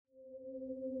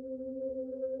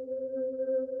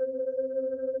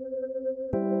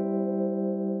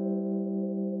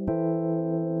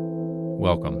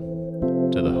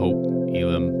Welcome to the Hope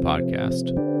Elam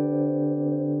podcast.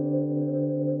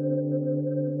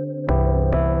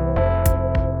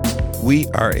 We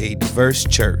are a diverse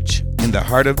church in the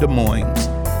heart of Des Moines,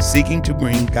 seeking to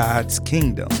bring God's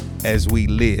kingdom as we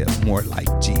live more like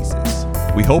Jesus.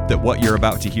 We hope that what you're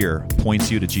about to hear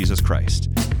points you to Jesus Christ.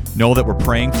 Know that we're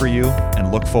praying for you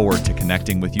and look forward to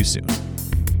connecting with you soon.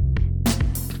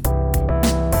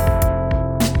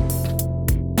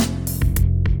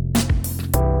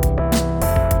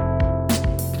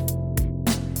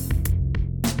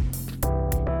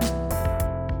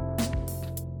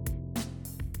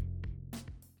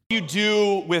 You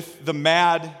do with the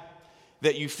mad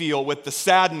that you feel, with the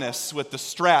sadness, with the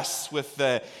stress, with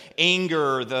the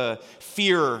anger, the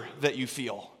fear that you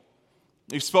feel.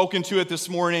 We've spoken to it this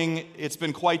morning. It's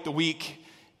been quite the week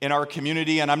in our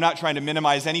community, and I'm not trying to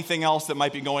minimize anything else that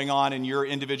might be going on in your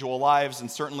individual lives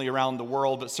and certainly around the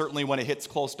world, but certainly when it hits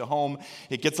close to home,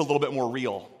 it gets a little bit more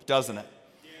real, doesn't it?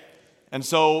 And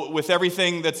so with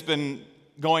everything that's been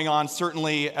going on,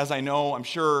 certainly, as I know, I'm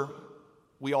sure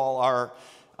we all are,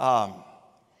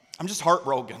 I'm just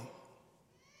heartbroken.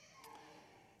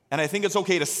 And I think it's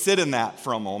okay to sit in that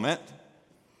for a moment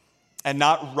and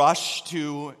not rush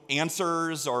to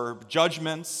answers or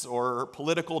judgments or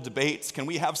political debates. Can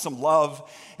we have some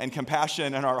love and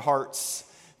compassion in our hearts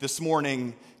this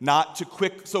morning, not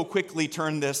to so quickly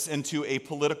turn this into a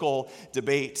political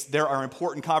debate? There are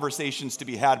important conversations to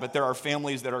be had, but there are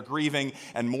families that are grieving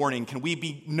and mourning. Can we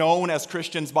be known as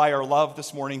Christians by our love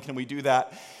this morning? Can we do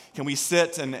that? Can we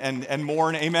sit and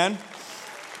mourn? Amen?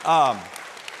 I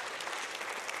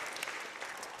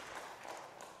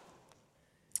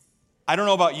don't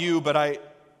know about you,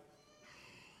 but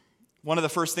one of the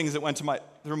first things that went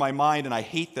through my mind, and I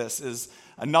hate this, is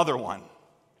another one.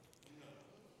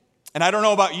 And I don't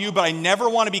know about you, but I never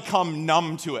want to become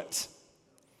numb to it.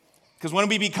 Because when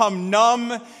we become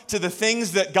numb to the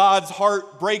things that God's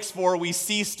heart breaks for, we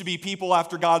cease to be people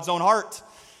after God's own heart.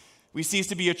 We cease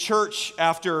to be a church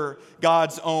after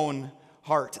God's own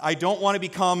heart. I don't want to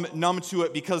become numb to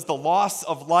it because the loss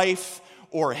of life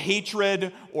or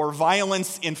hatred or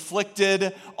violence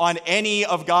inflicted on any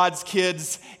of God's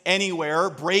kids anywhere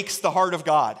breaks the heart of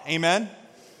God. Amen?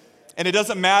 And it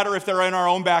doesn't matter if they're in our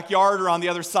own backyard or on the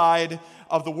other side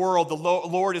of the world. The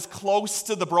Lord is close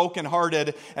to the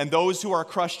brokenhearted and those who are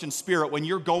crushed in spirit. When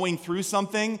you're going through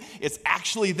something, it's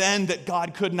actually then that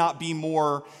God could not be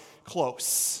more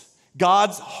close.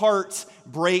 God's heart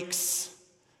breaks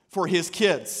for his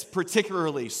kids,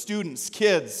 particularly students,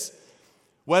 kids,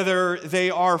 whether they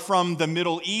are from the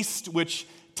Middle East, which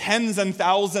tens and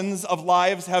thousands of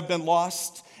lives have been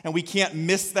lost, and we can't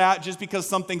miss that. Just because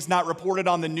something's not reported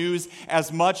on the news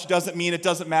as much doesn't mean it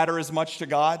doesn't matter as much to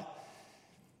God.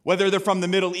 Whether they're from the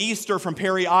Middle East or from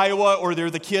Perry, Iowa, or they're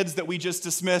the kids that we just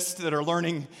dismissed that are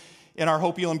learning in our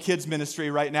Hope Elam Kids ministry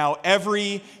right now,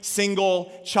 every single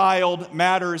child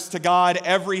matters to God.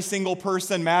 Every single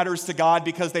person matters to God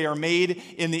because they are made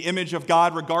in the image of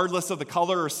God, regardless of the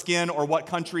color or skin or what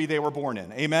country they were born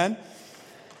in. Amen?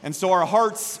 And so our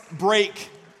hearts break.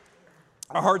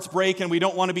 Our hearts break, and we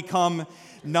don't want to become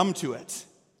numb to it.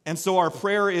 And so our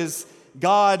prayer is,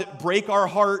 God, break our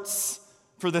hearts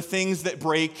for the things that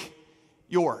break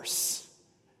yours.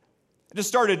 I just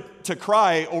started to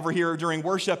cry over here during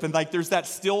worship, and there's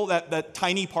that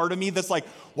tiny part of me that's like,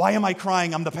 why am I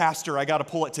crying? I'm the pastor. I got to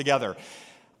pull it together.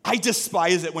 I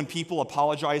despise it when people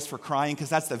apologize for crying because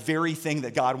that's the very thing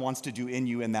that God wants to do in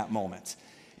you in that moment.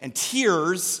 And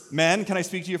tears, men, can I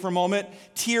speak to you for a moment?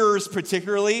 Tears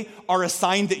particularly are a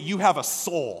sign that you have a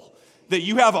soul, that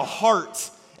you have a heart,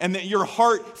 and that your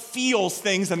heart feels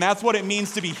things, and that's what it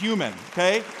means to be human,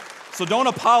 okay? So don't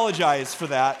apologize for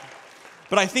that.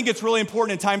 But I think it's really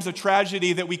important in times of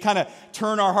tragedy that we kind of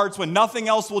turn our hearts when nothing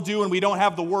else will do and we don't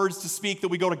have the words to speak, that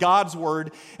we go to God's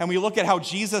word and we look at how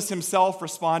Jesus himself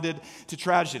responded to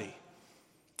tragedy.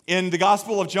 In the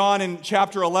Gospel of John in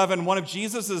chapter 11, one of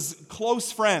Jesus'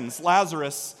 close friends,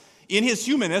 Lazarus, in his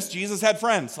humanness, Jesus had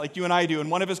friends like you and I do, and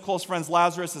one of his close friends,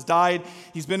 Lazarus, has died.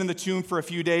 He's been in the tomb for a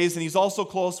few days, and he's also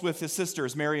close with his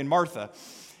sisters, Mary and Martha.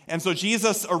 And so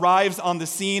Jesus arrives on the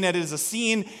scene, and it is a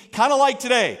scene kind of like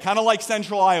today, kind of like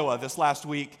Central Iowa this last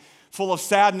week, full of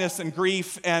sadness and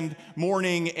grief and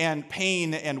mourning and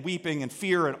pain and weeping and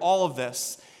fear and all of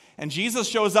this. And Jesus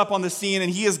shows up on the scene,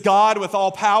 and he is God with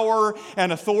all power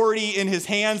and authority in his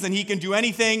hands, and he can do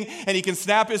anything, and he can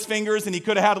snap his fingers, and he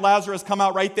could have had Lazarus come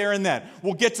out right there and then.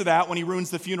 We'll get to that when he ruins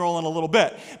the funeral in a little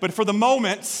bit. But for the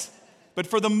moment,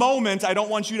 I don't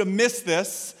want you to miss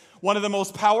this. One of the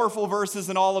most powerful verses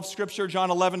in all of Scripture, John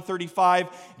 11:35,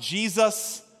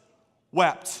 Jesus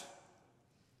wept.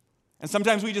 And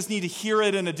sometimes we just need to hear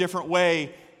it in a different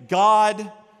way.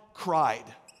 God cried.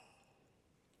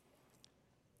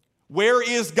 Where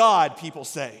is God, people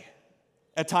say,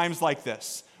 at times like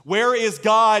this? Where is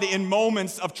God in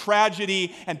moments of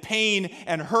tragedy and pain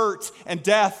and hurt and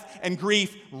death and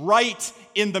grief? Right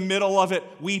in the middle of it,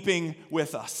 weeping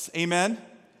with us. Amen?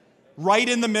 Right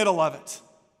in the middle of it.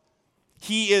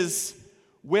 He is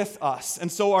with us.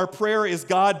 And so our prayer is,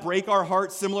 God, break our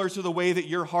hearts similar to the way that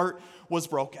your heart was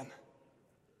broken.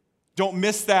 Don't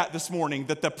miss that this morning,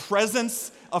 that the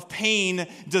presence of pain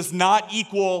does not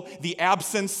equal the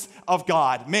absence of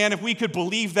God. Man, if we could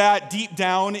believe that deep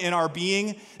down in our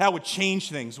being, that would change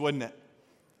things, wouldn't it?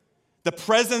 The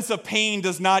presence of pain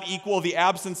does not equal the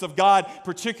absence of God,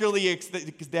 particularly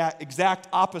that exact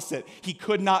opposite. He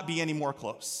could not be any more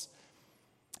close.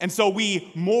 And so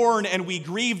we mourn and we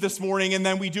grieve this morning, and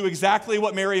then we do exactly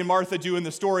what Mary and Martha do in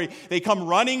the story. They come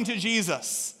running to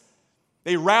Jesus.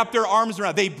 They wrap their arms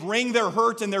around. They bring their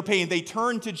hurt and their pain. They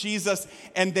turn to Jesus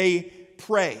and they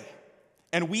pray.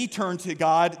 And we turn to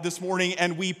God this morning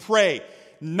and we pray,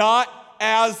 not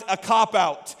as a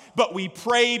cop-out, but we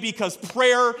pray because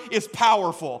prayer is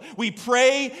powerful. We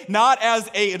pray not as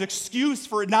an excuse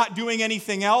for not doing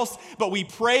anything else, but we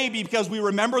pray because we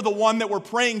remember the one that we're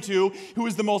praying to, who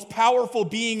is the most powerful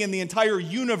being in the entire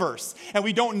universe. And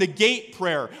we don't negate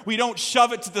prayer. We don't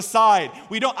shove it to the side.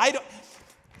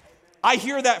 I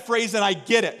hear that phrase and I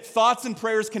get it. Thoughts and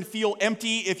prayers can feel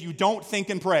empty if you don't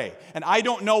think and pray. And I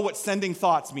don't know what sending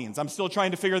thoughts means. I'm still trying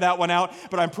to figure that one out,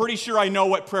 but I'm pretty sure I know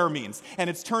what prayer means. And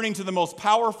it's turning to the most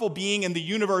powerful being in the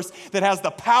universe that has the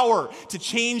power to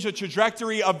change the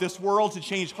trajectory of this world, to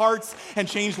change hearts and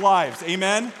change lives.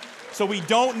 Amen? So we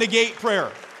don't negate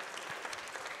prayer.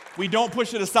 We don't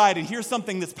push it aside. And here's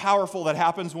something that's powerful that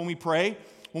happens when we pray,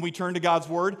 when we turn to God's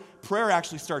word. Prayer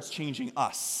actually starts changing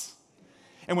us.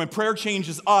 And when prayer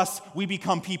changes us, we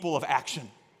become people of action.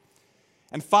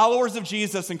 And followers of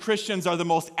Jesus and Christians are the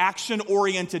most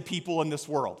action-oriented people in this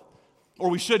world. Or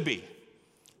we should be.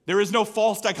 There is no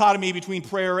false dichotomy between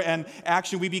prayer and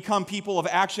action. We become people of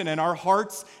action, and our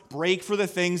hearts break for the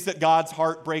things that God's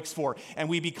heart breaks for. And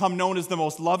we become known as the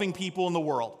most loving people in the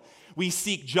world. We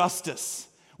seek justice.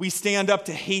 We stand up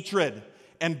to hatred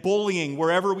and bullying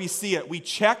wherever we see it. We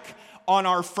check on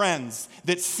our friends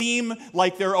that seem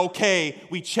like they're okay.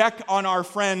 We check on our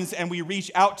friends and we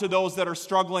reach out to those that are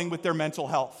struggling with their mental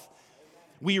health.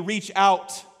 We reach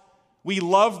out. We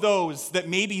love those that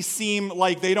maybe seem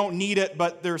like they don't need it,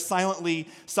 but they're silently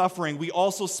suffering. We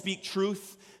also speak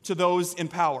truth to those in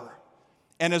power.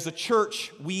 And as a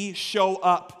church, we show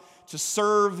up to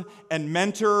serve and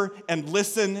mentor and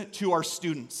listen to our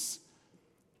students.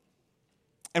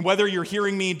 And whether you're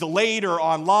hearing me delayed or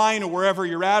online or wherever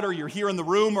you're at, or you're here in the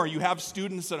room or you have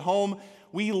students at home,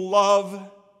 we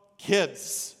love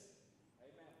kids.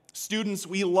 Amen. Students,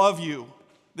 we love you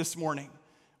this morning.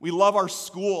 We love our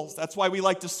schools. That's why we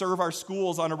like to serve our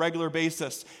schools on a regular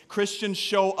basis. Christians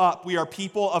show up. We are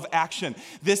people of action.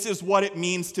 This is what it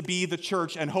means to be the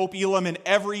church. And Hope Elam, in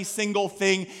every single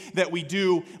thing that we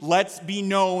do, let's be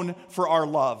known for our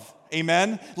love.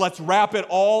 Amen? Let's wrap it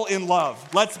all in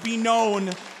love. Let's be known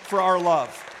for our love,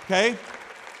 okay?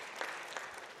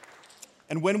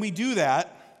 And when we do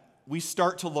that, we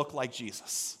start to look like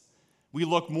Jesus. We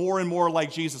look more and more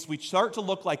like Jesus. We start to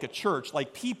look like a church,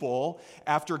 like people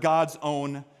after God's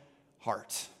own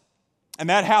heart. And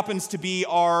that happens to be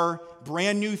our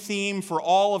brand new theme for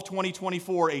all of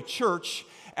 2024, a church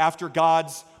after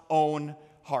God's own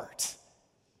heart.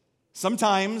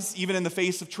 Sometimes, even in the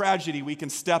face of tragedy, we can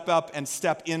step up and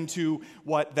step into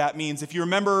what that means. If you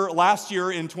remember last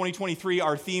year in 2023,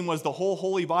 our theme was the whole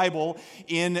Holy Bible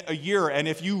in a year. And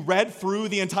if you read through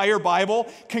the entire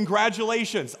Bible,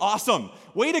 congratulations. Awesome.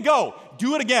 Way to go.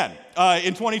 Do it again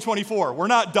in 2024. We're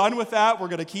not done with that. We're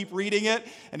going to keep reading it.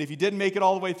 And if you didn't make it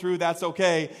all the way through, that's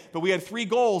okay. But we had 3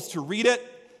 goals: to read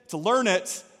it, to learn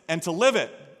it, and to live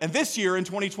it. And this year in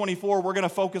 2024, we're going to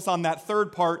focus on that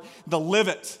third part, the live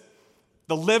it.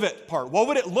 The live it part. What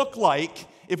would it look like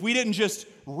if we didn't just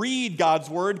read God's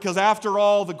word? Because after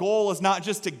all, the goal is not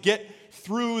just to get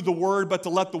through the word, but to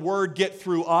let the word get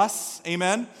through us.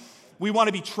 Amen? We want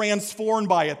to be transformed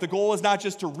by it. The goal is not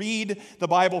just to read the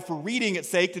Bible for reading its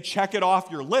sake, to check it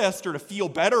off your list, or to feel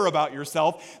better about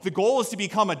yourself. The goal is to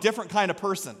become a different kind of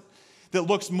person that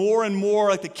looks more and more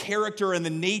like the character and the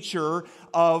nature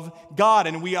of God.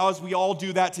 And as we all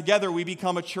do that together, we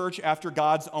become a church after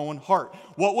God's own heart.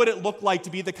 What would it look like to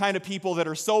be the kind of people that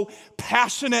are so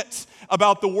passionate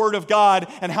about the Word of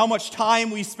God and how much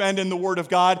time we spend in the Word of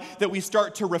God that we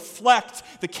start to reflect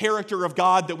the character of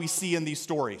God that we see in these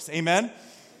stories? Amen?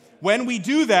 When we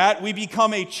do that, we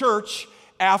become a church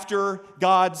after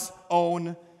God's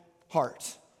own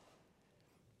heart.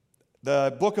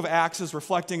 The book of Acts is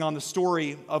reflecting on the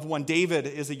story of when David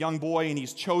is a young boy and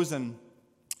he's chosen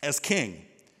as king.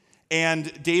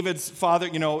 And David's father,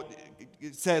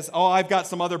 says, I've got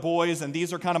some other boys, and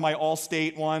these are kind of my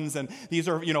all-state ones, and these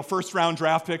are, first-round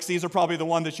draft picks. These are probably the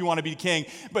one that you want to be king,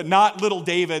 but not little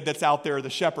David that's out there,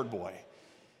 the shepherd boy.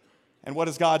 And what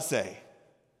does God say?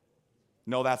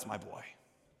 No, that's my boy.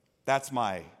 That's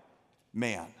my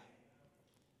man.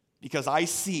 Because I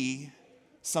see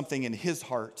something in his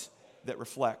heart that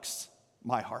reflects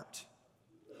my heart.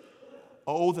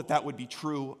 Oh, that would be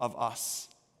true of us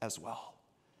as well.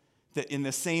 That in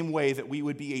the same way that we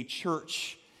would be a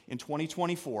church in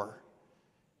 2024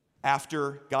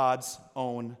 after God's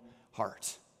own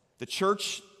heart. The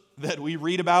church that we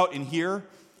read about in here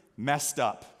messed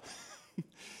up.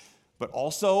 But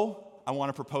also, I want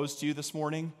to propose to you this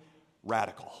morning,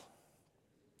 radical.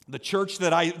 The church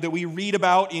that we read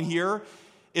about in here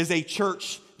is a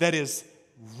church that is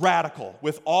radical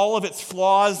with all of its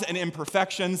flaws and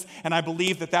imperfections, and I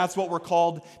believe that that's what we're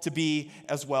called to be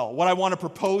as well. What I want to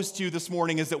propose to you this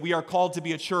morning is that we are called to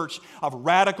be a church of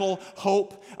radical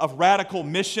hope, of radical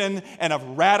mission, and of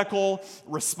radical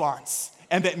response.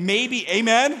 And that maybe,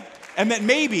 amen, and that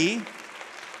maybe,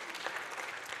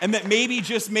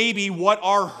 just maybe, what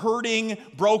our hurting,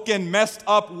 broken, messed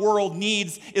up world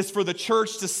needs is for the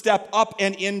church to step up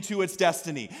and into its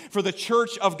destiny. For the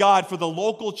church of God, for the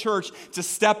local church to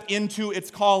step into its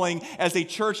calling as a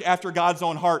church after God's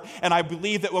own heart. And I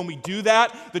believe that when we do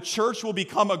that, the church will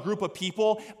become a group of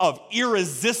people of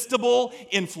irresistible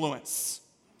influence.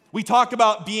 We talk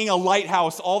about being a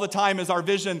lighthouse all the time as our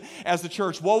vision as the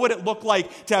church. What would it look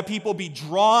like to have people be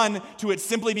drawn to it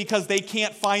simply because they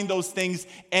can't find those things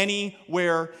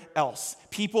anywhere else?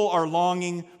 People are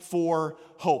longing for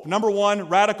hope. Number one,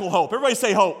 radical hope. Everybody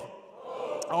say hope.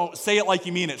 Hope. Oh, say it like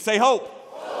you mean it. Say hope.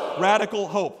 Hope. Radical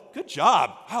hope. Good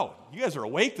job. Wow, you guys are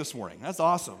awake this morning. That's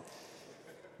awesome.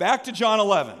 Back to John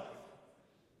 11.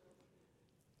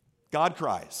 God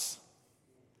cries.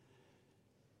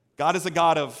 God is a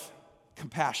God of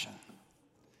compassion,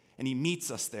 and he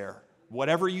meets us there.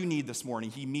 Whatever you need this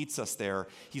morning, he meets us there.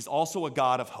 He's also a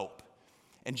God of hope.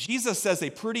 And Jesus says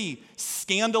a pretty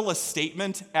scandalous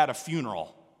statement at a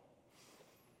funeral.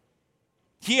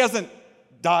 He hasn't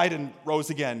died and rose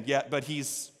again yet, but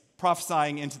he's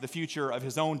prophesying into the future of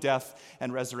his own death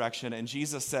and resurrection. And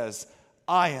Jesus says,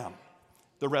 I am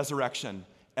the resurrection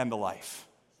and the life.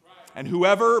 And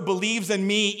whoever believes in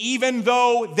me, even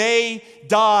though they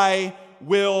die,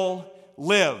 will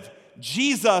live.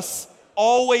 Jesus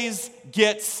always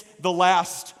gets the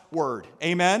last word.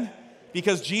 Amen?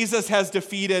 Because Jesus has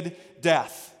defeated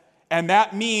death. And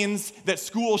that means that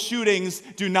school shootings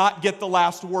do not get the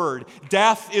last word.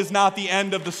 Death is not the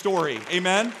end of the story.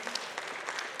 Amen?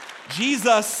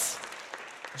 Jesus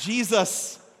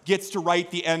gets to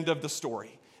write the end of the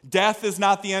story. Death is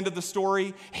not the end of the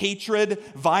story. Hatred,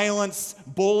 violence,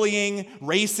 bullying,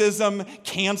 racism,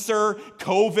 cancer,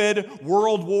 COVID,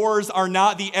 world wars are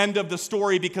not the end of the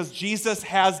story because Jesus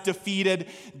has defeated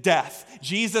death.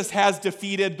 Jesus has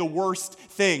defeated the worst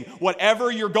thing. Whatever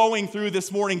you're going through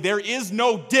this morning, there is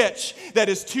no ditch that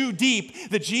is too deep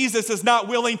that Jesus is not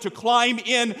willing to climb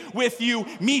in with you,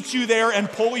 meet you there, and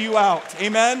pull you out.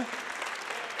 Amen?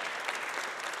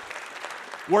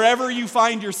 Wherever you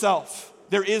find yourself,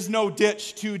 there is no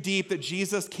ditch too deep that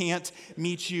Jesus can't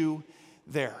meet you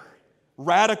there.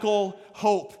 Radical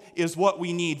hope is what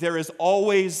we need. There is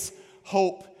always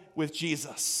hope with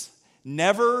Jesus.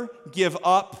 Never give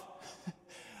up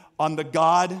on the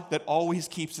God that always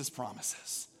keeps his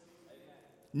promises.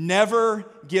 Never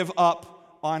give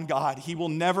up on God. He will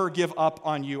never give up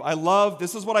on you.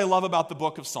 This is what I love about the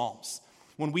book of Psalms.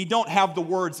 When we don't have the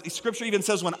words, Scripture even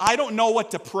says, when I don't know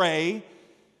what to pray,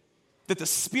 that the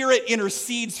Spirit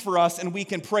intercedes for us and we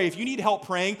can pray. If you need help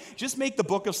praying, just make the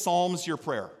book of Psalms your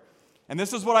prayer. And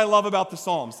this is what I love about the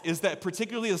Psalms, is that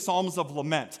particularly the Psalms of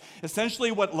lament.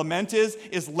 Essentially what lament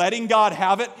is letting God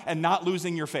have it and not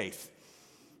losing your faith.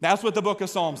 That's what the book of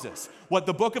Psalms is. What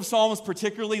the book of Psalms,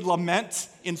 particularly lament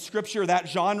in Scripture, that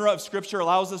genre of Scripture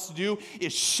allows us to do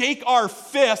is shake our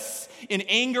fists in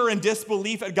anger and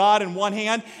disbelief at God in one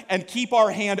hand and keep our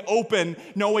hand open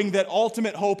knowing that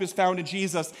ultimate hope is found in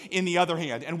Jesus in the other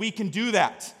hand. And we can do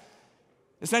that.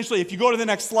 Essentially, if you go to the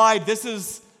next slide, this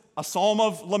is a psalm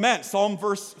of lament, Psalm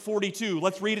verse 42.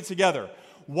 Let's read it together.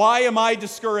 Why am I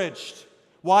discouraged?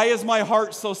 Why is my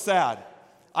heart so sad?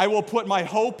 I will put my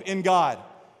hope in God.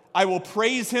 I will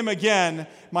praise him again,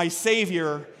 my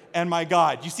Savior and my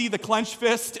God. You see the clenched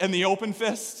fist and the open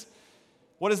fist?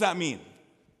 What does that mean?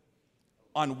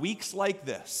 on weeks like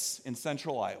this in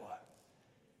central Iowa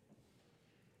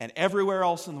and everywhere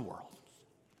else in the world,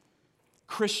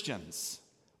 Christians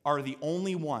are the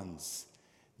only ones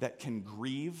that can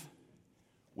grieve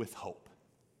with hope.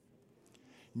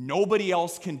 Nobody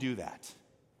else can do that.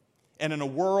 And in a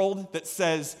world that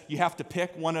says you have to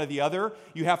pick one or the other,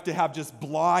 you have to have just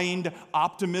blind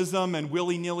optimism and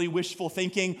willy-nilly wishful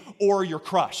thinking, or you're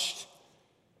crushed.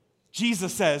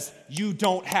 Jesus says you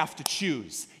don't have to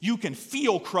choose. You can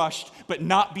feel crushed, but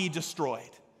not be destroyed.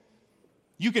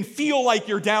 You can feel like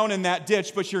you're down in that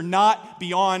ditch, but you're not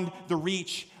beyond the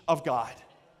reach of God.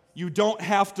 You don't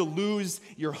have to lose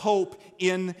your hope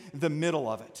in the middle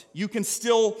of it. You can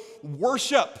still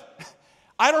worship.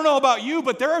 I don't know about you,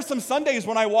 but there are some Sundays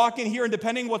when I walk in here, and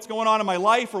depending what's going on in my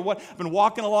life or what I've been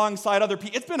walking alongside other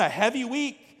people, it's been a heavy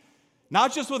week.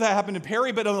 Not just what happened in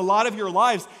Perry, but in a lot of your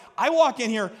lives. I walk in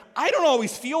here, I don't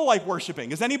always feel like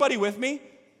worshiping. Is anybody with me?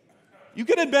 You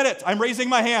can admit it. I'm raising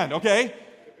my hand, okay?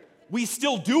 We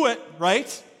still do it,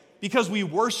 right? Because we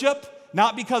worship,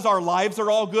 not because our lives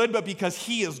are all good, but because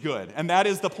He is good. And that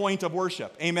is the point of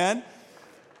worship. Amen?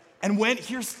 And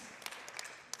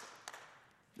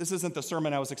this isn't the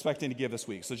sermon I was expecting to give this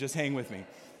week, so just hang with me.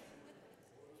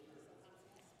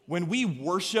 When we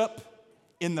worship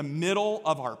in the middle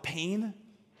of our pain,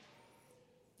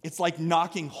 it's like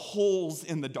knocking holes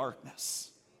in the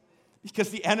darkness. Because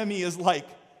the enemy is like,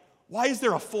 why is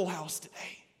there a full house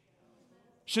today?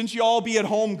 Shouldn't you all be at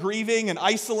home grieving and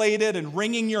isolated and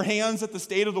wringing your hands at the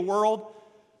state of the world?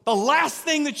 The last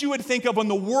thing that you would think of when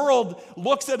the world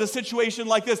looks at a situation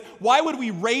like this, why would we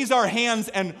raise our hands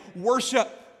and worship?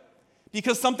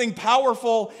 Because something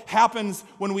powerful happens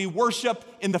when we worship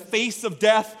in the face of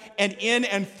death, and in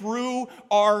and through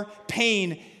our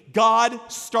pain, God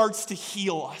starts to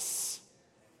heal us.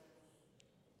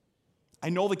 I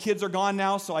know the kids are gone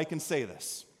now, so I can say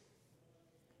this.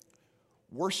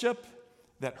 Worship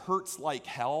that hurts like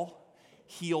hell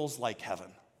heals like heaven.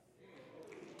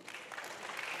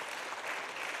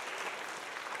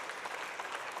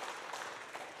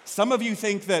 Some of you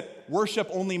think that worship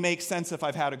only makes sense if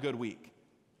I've had a good week.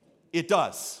 It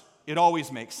does. It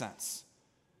always makes sense.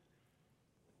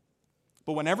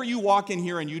 But whenever you walk in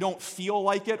here and you don't feel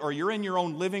like it, or you're in your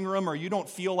own living room, or you don't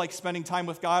feel like spending time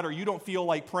with God, or you don't feel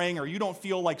like praying, or you don't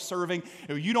feel like serving,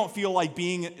 or you don't feel like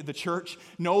being at the church,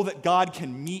 know that God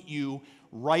can meet you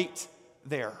right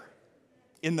there,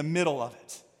 in the middle of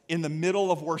it, in the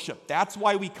middle of worship. That's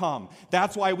why we come.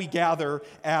 That's why we gather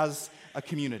as a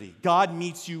community. God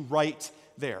meets you right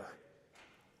there.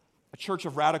 A church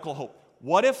of radical hope.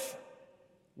 What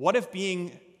if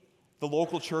being the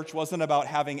local church wasn't about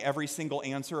having every single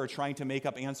answer or trying to make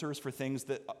up answers for things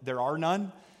that there are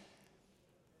none?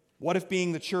 What if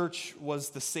being the church was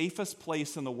the safest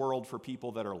place in the world for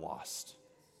people that are lost?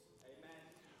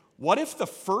 What if the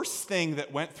first thing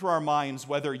that went through our minds,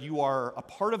 whether you are a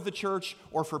part of the church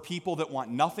or for people that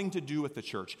want nothing to do with the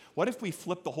church, what if we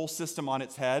flip the whole system on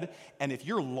its head, and if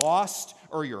you're lost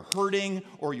or you're hurting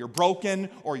or you're broken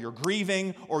or you're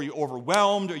grieving or you're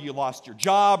overwhelmed or you lost your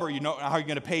job or you know how you're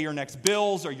going to pay your next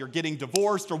bills or you're getting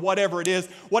divorced or whatever it is,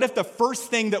 what if the first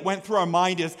thing that went through our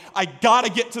mind is, I got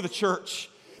to get to the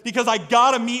church because I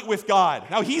got to meet with God.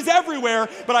 Now, He's everywhere,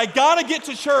 but I got to get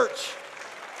to church.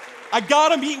 I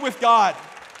gotta meet with God.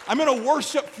 I'm gonna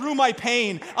worship through my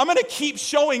pain. I'm gonna keep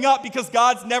showing up because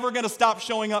God's never gonna stop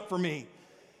showing up for me.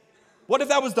 What if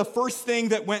that was the first thing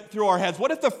that went through our heads?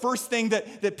 What if the first thing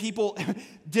that people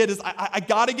did is, I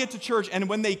gotta get to church, and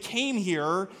when they came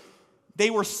here, they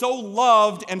were so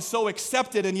loved and so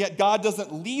accepted, and yet God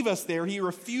doesn't leave us there. He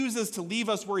refuses to leave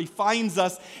us where He finds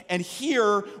us, and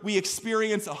here we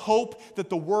experience a hope that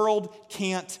the world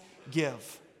can't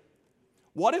give.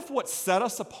 What if what set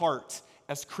us apart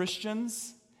as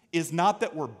Christians is not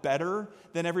that we're better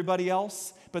than everybody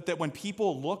else, but that when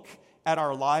people look at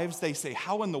our lives, they say,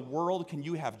 how in the world can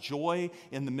you have joy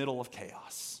in the middle of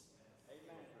chaos?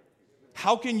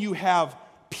 How can you have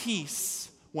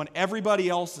peace when everybody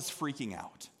else is freaking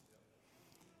out?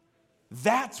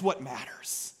 That's what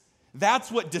matters.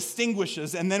 That's what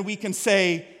distinguishes, and then we can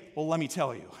say, well, let me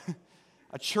tell you,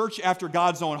 a church after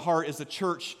God's own heart is a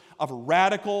church of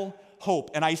radical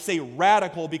hope. And I say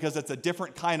radical because it's a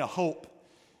different kind of hope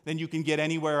than you can get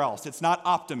anywhere else. It's not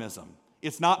optimism.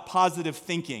 It's not positive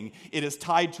thinking. It is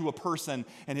tied to a person,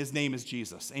 and His name is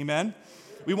Jesus. Amen?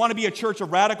 We want to be a church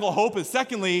of radical hope, and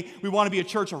secondly, we want to be a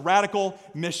church of radical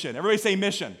mission. Everybody say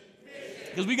mission.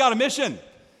 Because we got a mission.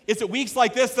 It's at weeks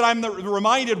like this that I'm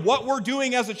reminded what we're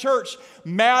doing as a church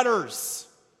matters.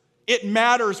 It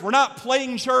matters. We're not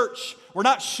playing church. We're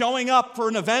not showing up for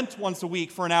an event once a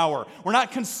week for an hour. We're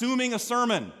not consuming a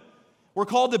sermon. We're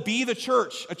called to be the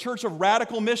church, a church of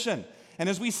radical mission. And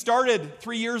as we started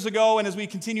 3 years ago and as we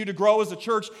continue to grow as a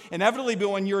church, inevitably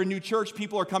when you're a new church,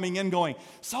 people are coming in going,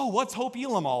 so what's Hope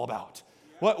Elam all about?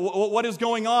 What is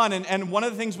going on? And one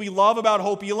of the things we love about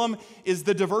Hope Elam is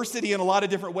the diversity in a lot of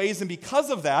different ways. And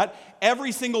because of that,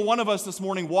 every single one of us this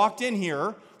morning walked in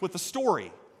here with a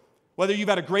story. Whether you've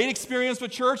had a great experience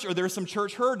with church or there's some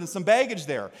church hurt and some baggage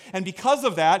there. And because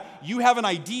of that, you have an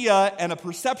idea and a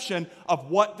perception of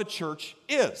what the church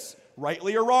is,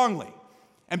 rightly or wrongly.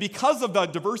 And because of the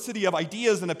diversity of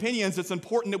ideas and opinions, it's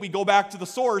important that we go back to the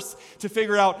source to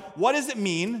figure out what does it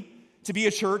mean to be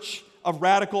a church of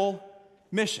radical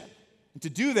mission. And to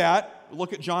do that,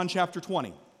 look at John chapter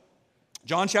 20.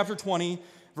 John chapter 20,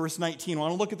 verse 19. I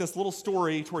want to look at this little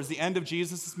story towards the end of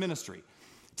Jesus' ministry.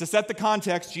 To set the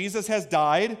context, Jesus has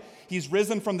died, he's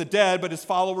risen from the dead, but his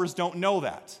followers don't know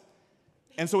that.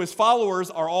 And so his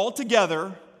followers are all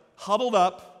together, huddled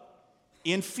up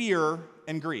in fear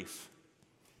and grief.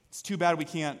 It's too bad we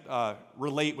can't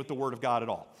relate with the Word of God at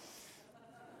all.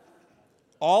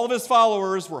 All of his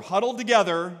followers were huddled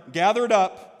together, gathered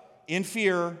up in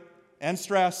fear and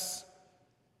stress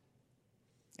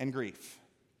and grief.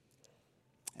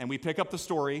 And we pick up the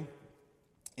story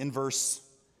in verse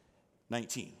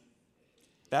 19.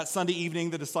 That Sunday evening,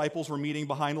 the disciples were meeting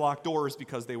behind locked doors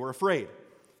because they were afraid.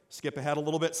 Skip ahead a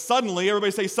little bit. Suddenly,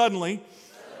 everybody say suddenly.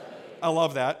 I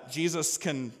love that. Jesus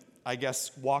can, I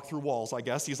guess, walk through walls, I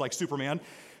guess. He's like Superman.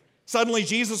 Suddenly,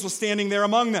 Jesus was standing there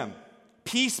among them.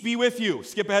 Peace be with you.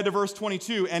 Skip ahead to verse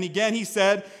 22. And again he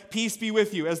said, peace be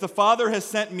with you. As the Father has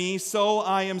sent me, so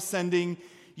I am sending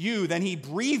you. Then he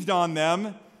breathed on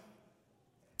them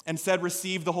and said,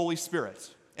 receive the Holy Spirit.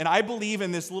 And I believe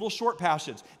in this little short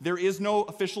passage, there is no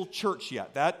official church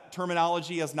yet. That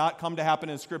terminology has not come to happen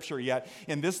in Scripture yet.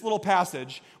 In this little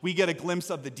passage, we get a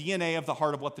glimpse of the DNA of the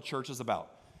heart of what the church is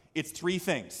about. It's three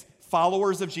things.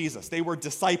 Followers of Jesus. They were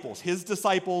disciples. His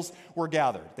disciples were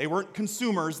gathered. They weren't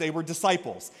consumers, they were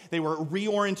disciples. They were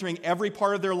reorienting every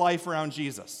part of their life around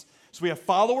Jesus. So we have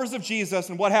followers of Jesus,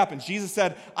 and what happens? Jesus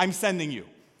said, I'm sending you.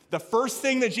 The first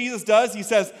thing that Jesus does, he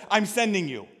says, I'm sending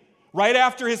you. Right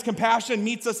after his compassion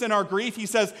meets us in our grief, he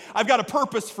says, I've got a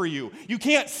purpose for you. You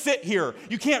can't sit here.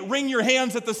 You can't wring your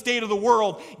hands at the state of the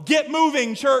world. Get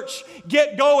moving, church.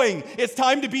 Get going. It's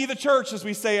time to be the church, as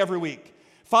we say every week.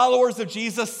 Followers of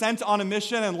Jesus sent on a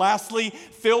mission, and lastly,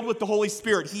 filled with the Holy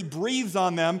Spirit. He breathes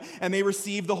on them, and they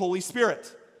receive the Holy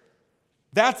Spirit.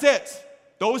 That's it.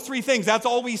 Those three things, that's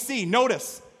all we see.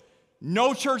 Notice,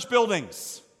 no church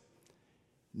buildings,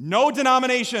 no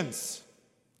denominations,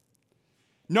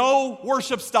 no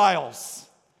worship styles,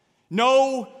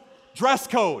 no dress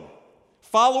code.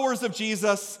 Followers of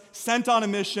Jesus sent on a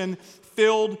mission,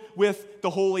 filled with the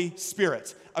Holy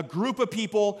Spirit. A group of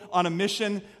people on a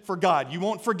mission for God. You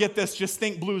won't forget this. Just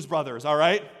think Blues Brothers, all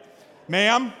right?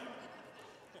 Ma'am,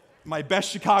 my best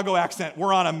Chicago accent,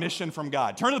 we're on a mission from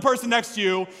God. Turn to the person next to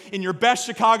you in your best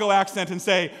Chicago accent and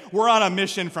say, we're on a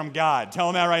mission from God. Tell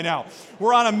them that right now.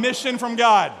 We're on a mission from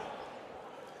God.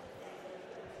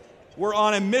 We're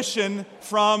on a mission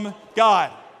from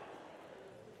God.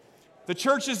 The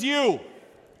church is you.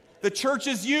 The church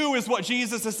is you, is what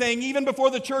Jesus is saying. Even before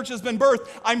the church has been birthed,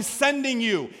 I'm sending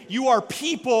you. You are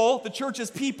people, the church is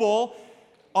people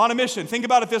on a mission. Think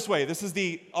about it this way. This is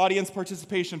the audience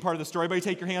participation part of the story. Everybody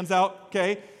take your hands out,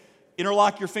 okay?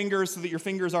 Interlock your fingers so that your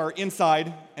fingers are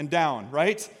inside and down,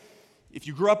 right? If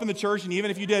you grew up in the church, and even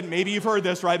if you didn't, maybe you've heard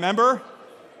this, right? Remember?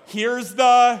 Here's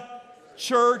the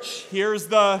church. Here's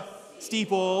the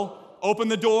steeple. Open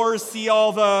the doors, see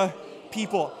all the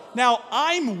people. Now,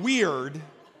 I'm weird.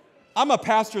 I'm a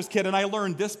pastor's kid, and I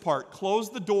learned this part.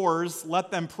 Close the doors, let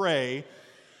them pray.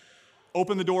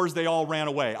 Open the doors, they all ran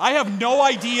away. I have no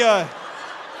idea.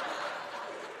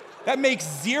 That makes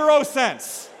zero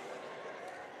sense.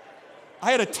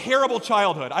 I had a terrible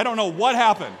childhood. I don't know what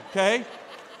happened, okay?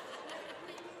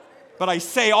 But I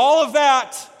say all of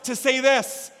that to say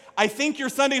this. I think your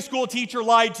Sunday school teacher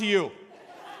lied to you.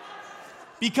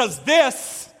 Because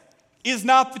this is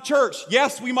not the church.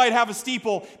 Yes, we might have a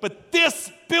steeple, but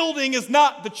this building is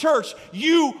not the church.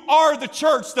 You are the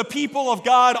church, the people of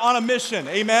God on a mission.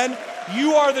 Amen?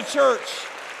 You are the church.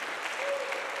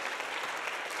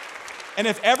 And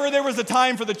if ever there was a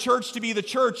time for the church to be the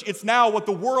church, it's now. What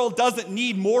the world doesn't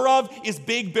need more of is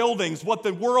big buildings. What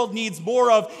the world needs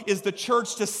more of is the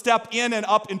church to step in and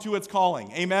up into its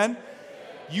calling. Amen?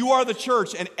 You are the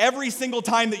church, and every single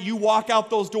time that you walk out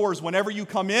those doors, whenever you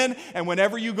come in and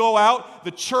whenever you go out,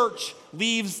 the church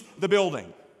leaves the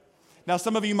building. Now,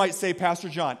 some of you might say, Pastor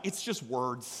John, it's just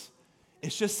words.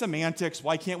 It's just semantics.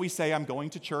 Why can't we say I'm going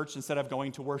to church instead of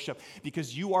going to worship?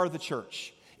 Because you are the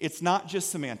church. It's not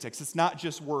just semantics. It's not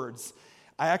just words.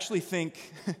 I actually think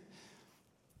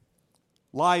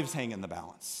lives hang in the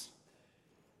balance.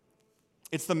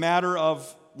 It's the matter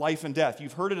of life and death.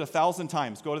 You've heard it 1,000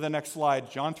 times. Go to the next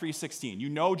slide, John 3:16. You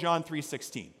know John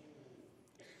 3:16.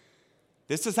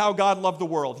 This is how God loved the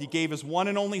world. He gave his one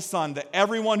and only Son, that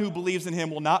everyone who believes in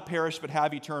him will not perish but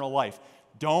have eternal life.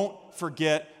 Don't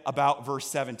forget about verse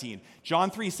 17. John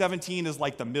 3:17 is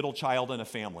like the middle child in a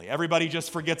family. Everybody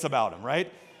just forgets about him,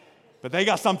 right? But they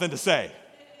got something to say.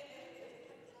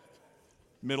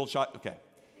 Middle child, okay.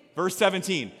 Verse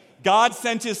 17. God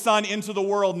sent his Son into the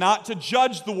world not to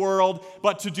judge the world,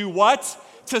 but to do what?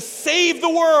 To save the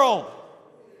world.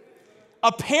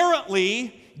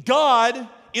 Apparently, God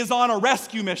is on a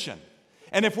rescue mission.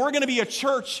 And if we're going to be a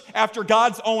church after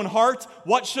God's own heart,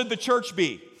 what should the church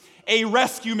be? A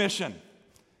rescue mission.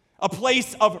 A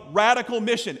place of radical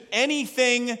mission.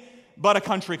 Anything but a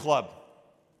country club.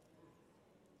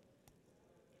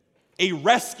 A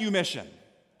rescue mission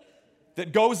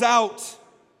that goes out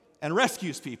and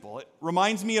rescues people. It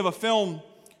reminds me of a film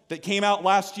that came out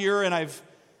last year, and I've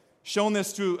shown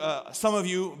this to some of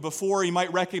you before. You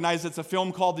might recognize it's a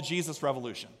film called The Jesus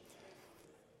Revolution.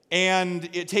 And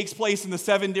it takes place in the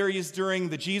 70s during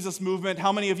the Jesus movement.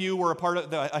 How many of you were a part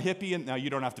of a hippie? And no, you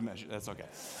don't have to measure. That's okay.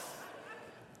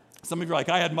 Some of you are like,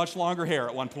 I had much longer hair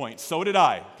at one point. So did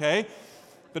I, okay?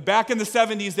 But back in the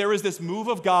 70s, there was this move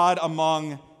of God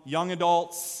among young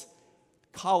adults,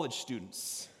 college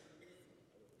students.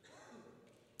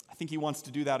 I think he wants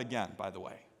to do that again, by the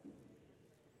way.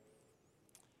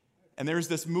 And there's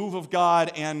this move of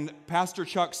God, and Pastor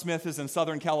Chuck Smith is in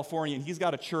Southern California, and he's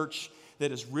got a church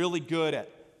that is really good at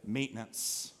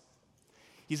maintenance.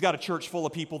 He's got a church full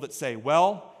of people that say,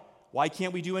 well, why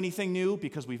can't we do anything new?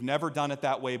 Because we've never done it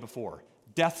that way before.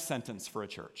 Death sentence for a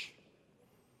church.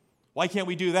 Why can't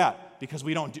we do that? Because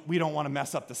we don't want to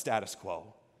mess up the status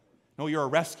quo. No, you're a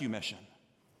rescue mission.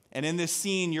 And in this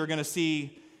scene, you're going to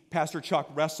see Pastor Chuck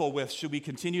wrestle with, should we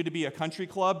continue to be a country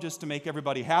club just to make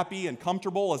everybody happy and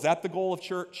comfortable? Is that the goal of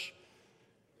church?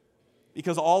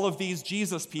 Because all of these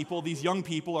Jesus people, these young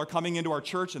people, are coming into our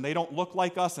church and they don't look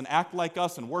like us and act like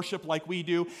us and worship like we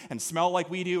do and smell like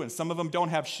we do, and some of them don't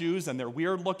have shoes and they're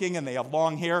weird looking and they have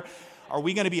long hair. Are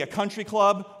we going to be a country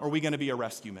club or are we going to be a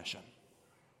rescue mission?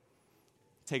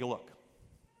 Take a look.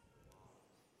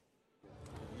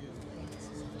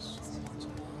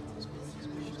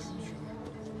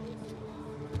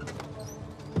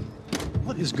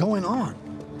 What is going on?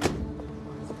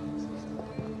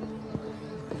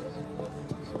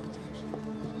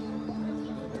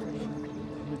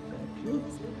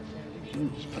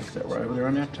 Place that right over there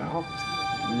on that towel.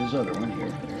 And this other one here.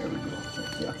 There we go.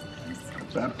 Yeah.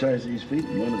 Baptize these feet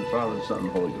in the name of the Father, the Son, and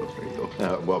the Holy Ghost. There you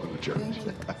go. Welcome to church.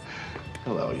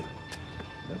 Hello.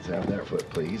 Let's have that foot,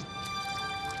 please.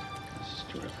 This is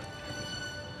terrific.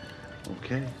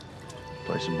 Okay.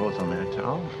 Place them both on that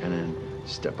towel, and then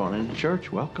step on into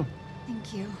church. Welcome.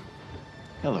 Thank you.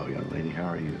 Hello, young lady. How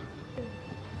are you?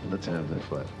 Let's have that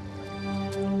foot.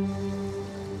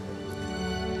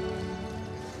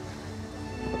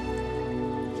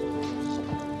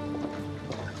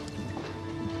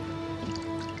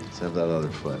 Let's have that other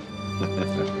foot.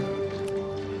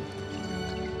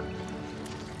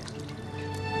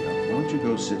 Yeah, why don't you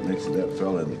go sit next to that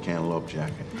fella in the cantaloupe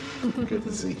jacket? Good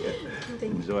to see you.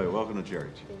 Enjoy. Welcome to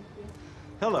church.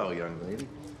 Hello, young lady.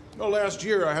 Well, last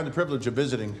year I had the privilege of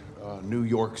visiting New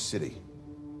York City.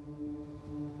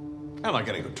 And like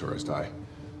any good tourist, I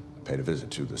paid a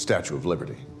visit to the Statue of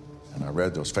Liberty. And I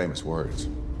read those famous words.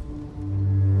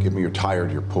 Give me your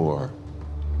tired, your poor,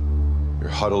 your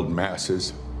huddled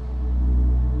masses,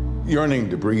 yearning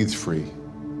to breathe free.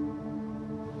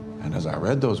 And as I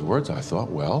read those words, I thought,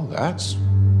 well, that's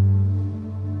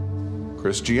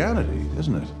Christianity,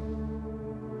 isn't it?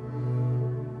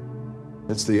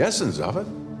 It's the essence of it.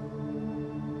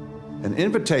 An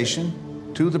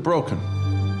invitation to the broken.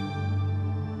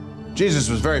 Jesus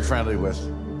was very friendly with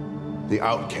the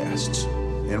outcasts.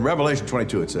 In Revelation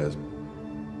 22, it says,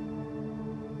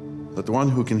 let the one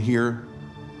who can hear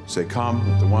say, come.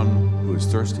 Let the one who is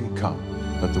thirsty, come.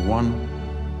 Let the one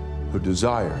who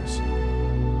desires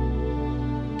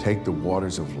take the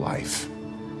waters of life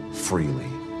freely.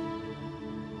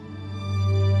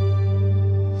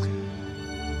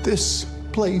 This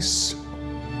place,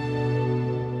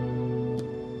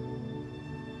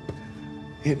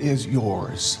 it is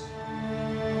yours.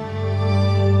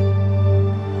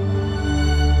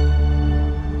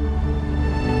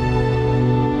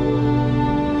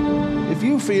 If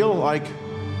you feel like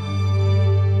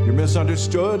you're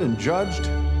misunderstood and judged,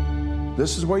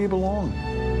 this is where you belong.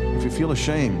 If you feel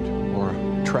ashamed or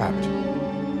trapped,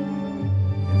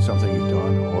 something you've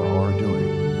done or are doing,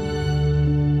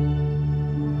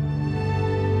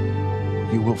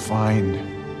 you will find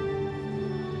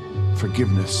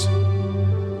forgiveness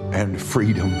and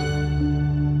freedom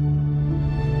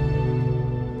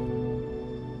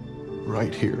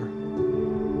right here.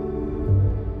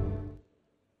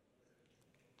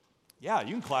 Yeah,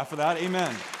 you can clap for that.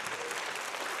 Amen.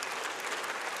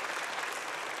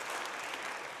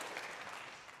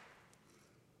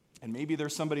 And maybe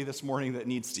there's somebody this morning that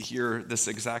needs to hear this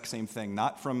exact same thing,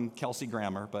 not from Kelsey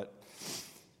Grammer, but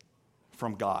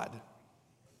from God.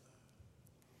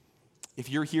 If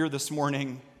you're here this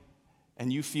morning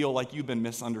and you feel like you've been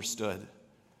misunderstood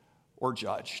or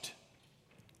judged,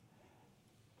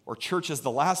 or church is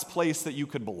the last place that you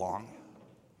could belong,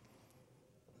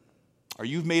 or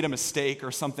you've made a mistake,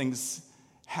 or something's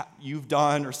you've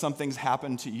done, or something's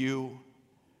happened to you,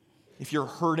 if you're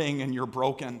hurting and you're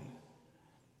broken,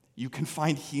 you can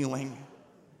find healing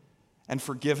and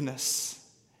forgiveness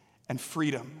and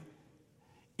freedom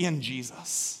in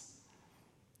Jesus,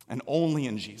 and only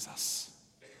in Jesus.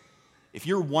 If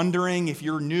you're wondering, if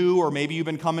you're new, or maybe you've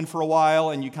been coming for a while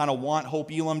and you kind of want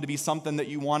Hope Elam to be something that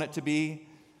you want it to be,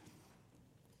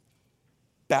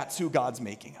 that's who God's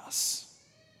making us.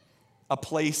 A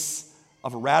place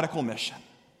of radical mission.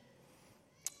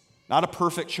 Not a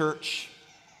perfect church,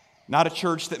 not a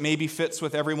church that maybe fits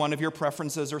with every one of your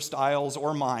preferences or styles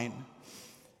or mine,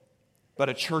 but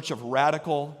a church of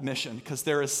radical mission, because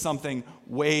there is something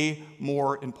way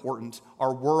more important.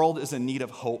 Our world is in need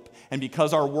of hope, and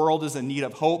because our world is in need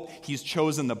of hope, He's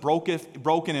chosen the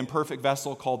broken and imperfect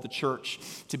vessel called the church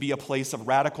to be a place of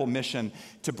radical mission,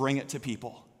 to bring it to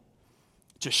people,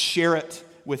 to share it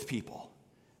with people.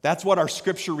 That's what our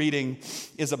scripture reading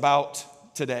is about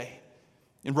today.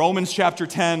 In Romans chapter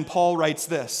 10, Paul writes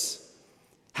this: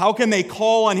 how can they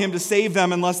call on Him to save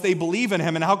them unless they believe in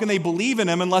Him? And how can they believe in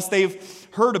Him unless they've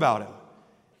heard about Him?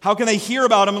 How can they hear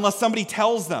about Him unless somebody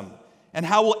tells them? And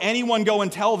how will anyone go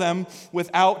and tell them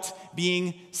without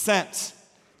being sent?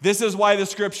 This is why the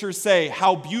scriptures say,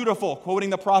 how beautiful,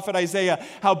 quoting the prophet Isaiah,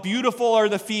 how beautiful are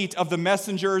the feet of the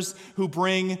messengers who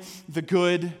bring the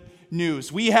good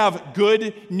news. We have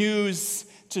good news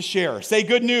to share. Say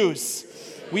good news.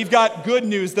 We've got good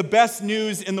news, the best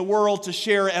news in the world to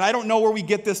share. And I don't know where we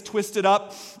get this twisted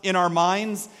up in our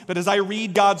minds, but as I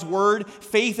read God's word,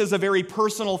 faith is a very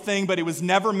personal thing, but it was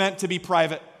never meant to be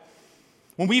private.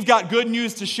 When we've got good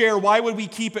news to share, why would we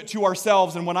keep it to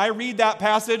ourselves? And when I read that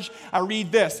passage, I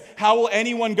read this: how will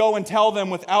anyone go and tell them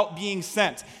without being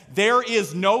sent? There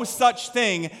is no such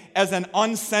thing as an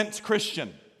unsent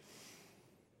Christian.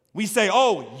 We say,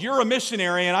 oh, you're a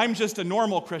missionary and I'm just a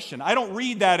normal Christian. I don't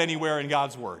read that anywhere in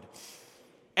God's word.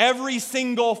 Every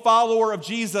single follower of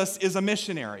Jesus is a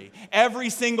missionary. Every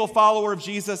single follower of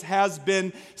Jesus has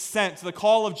been sent. The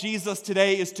call of Jesus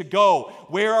today is to go.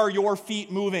 Where are your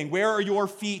feet moving? Where are your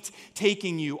feet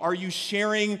taking you? Are you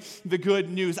sharing the good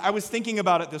news? I was thinking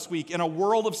about it this week. In a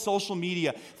world of social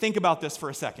media, think about this for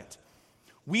a second.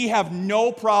 We have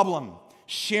no problem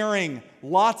sharing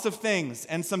lots of things,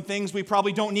 and some things we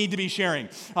probably don't need to be sharing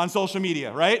on social media,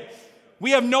 right?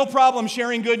 We have no problem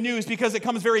sharing good news because it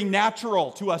comes very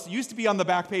natural to us. It used to be on the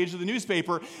back page of the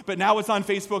newspaper, but now it's on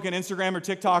Facebook and Instagram or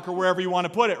TikTok or wherever you want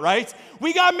to put it, right?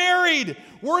 We got married.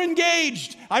 We're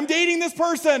engaged. I'm dating this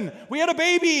person. We had a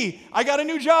baby. I got a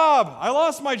new job. I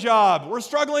lost my job. We're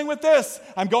struggling with this.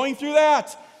 I'm going through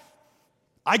that.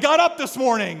 I got up this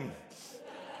morning.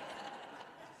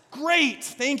 Great.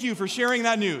 Thank you for sharing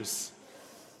that news.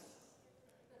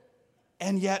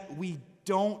 And yet we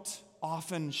don't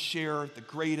often share the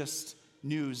greatest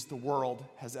news the world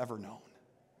has ever known.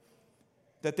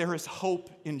 That there is hope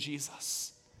in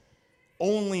Jesus.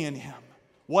 Only in Him.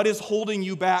 What is holding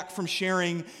you back from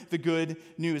sharing the good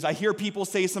news? I hear people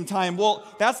say sometimes, well,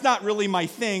 that's not really my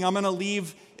thing. I'm going to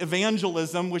leave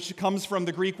evangelism, which comes from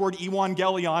the Greek word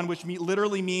evangelion, which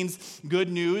literally means good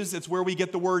news. It's where we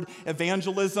get the word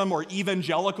evangelism or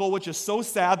evangelical, which is so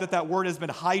sad that that word has been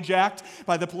hijacked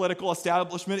by the political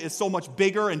establishment. It's so much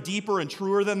bigger and deeper and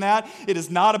truer than that. It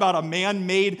is not about a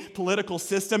man-made political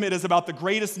system. It is about the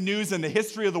greatest news in the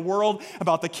history of the world,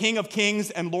 about the King of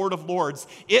Kings and Lord of Lords.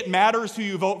 It matters who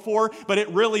you vote for, but it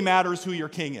really matters who your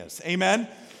king is. Amen?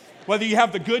 Whether you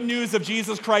have the good news of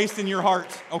Jesus Christ in your heart,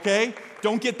 okay?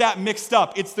 Don't get that mixed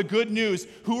up. It's the good news.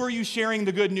 Who are you sharing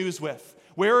the good news with?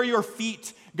 Where are your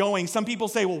feet going? Some people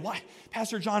say, well, why,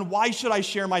 Pastor John, why should I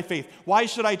share my faith? Why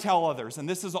should I tell others? And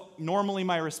this is normally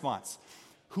my response.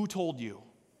 Who told you?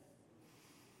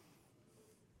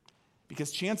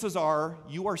 Because chances are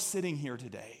you are sitting here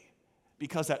today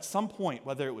because at some point,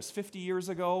 whether it was 50 years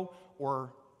ago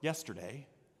or yesterday,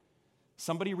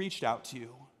 somebody reached out to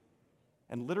you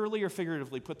and literally or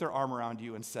figuratively put their arm around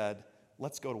you and said,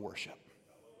 let's go to worship.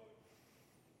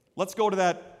 Let's go to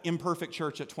that imperfect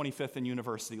church at 25th and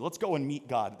University. Let's go and meet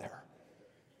God there.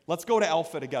 Let's go to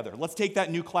Alpha together. Let's take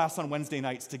that new class on Wednesday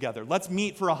nights together. Let's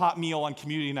meet for a hot meal on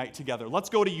community night together. Let's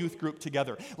go to youth group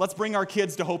together. Let's bring our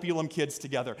kids to Hope Elam Kids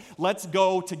together. Let's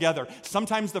go together.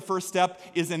 Sometimes the first step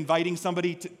is inviting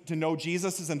somebody to know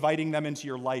Jesus, is inviting them into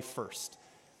your life first,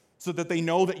 so that they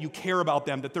know that you care about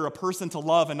them, that they're a person to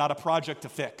love and not a project to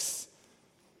fix.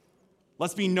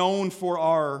 Let's be known for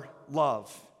our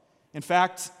love. In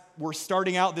fact, we're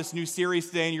starting out this new series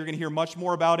today, and you're going to hear much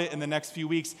more about it in the next few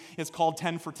weeks. It's called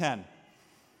 10 for 10.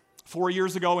 4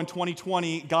 years ago in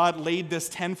 2020, God laid this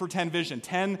 10 for 10 vision,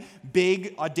 10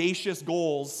 big, audacious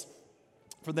goals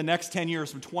for the next 10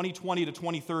 years, from 2020 to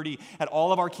 2030, at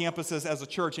all of our campuses as a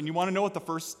church. And you want to know what the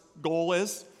first goal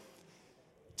is?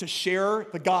 To share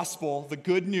the gospel, the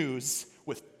good news,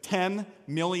 with 10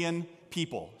 million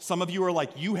people. Some of you are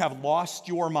like, you have lost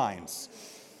your minds.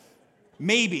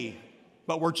 Maybe.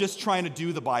 But we're just trying to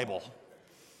do the Bible.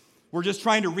 We're just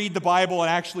trying to read the Bible and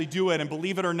actually do it. And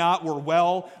believe it or not, we're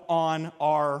well on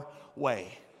our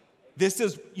way. This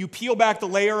is, you peel back the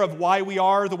layer of why we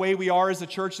are the way we are as a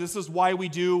church. This is why we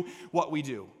do what we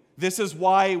do. This is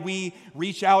why we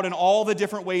reach out in all the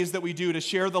different ways that we do to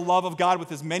share the love of God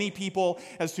with as many people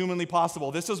as humanly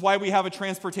possible. This is why we have a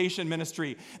transportation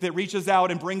ministry that reaches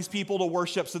out and brings people to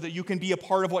worship so that you can be a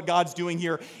part of what God's doing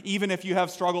here, even if you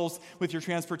have struggles with your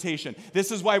transportation.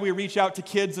 This is why we reach out to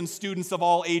kids and students of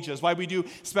all ages, why we do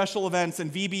special events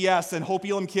and VBS and Hope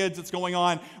Elam Kids that's going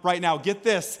on right now. Get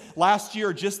this, last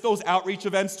year, just those outreach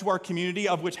events to our community,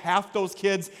 of which half those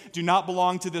kids do not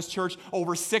belong to this church,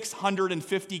 over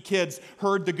 650 kids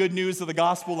heard the good news of the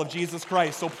gospel of Jesus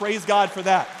Christ. So praise God for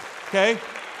that, okay?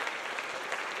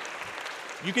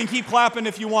 You can keep clapping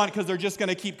if you want, because they're just going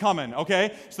to keep coming,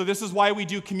 okay? So this is why we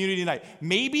do community night.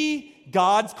 Maybe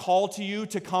God's call to you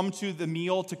to come to the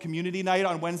meal, to community night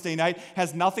on Wednesday night,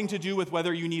 has nothing to do with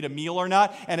whether you need a meal or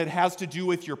not, and it has to do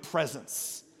with your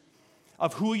presence,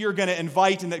 of who you're going to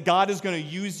invite, and that God is going to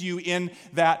use you in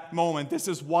that moment. This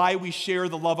is why we share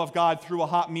the love of God through a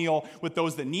hot meal with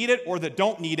those that need it or that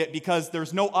don't need it, because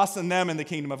there's no us and them in the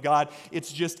kingdom of God.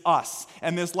 It's just us.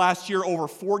 And this last year, over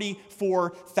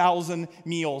 44,000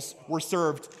 meals were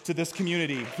served to this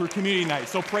community through community night.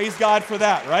 So praise God for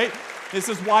that, right? This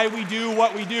is why we do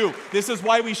what we do. This is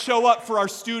why we show up for our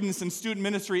students and student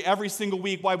ministry every single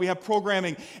week, why we have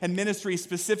programming and ministry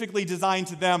specifically designed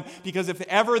to them, because if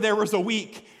ever there was a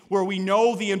week where we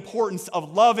know the importance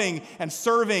of loving and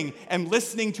serving and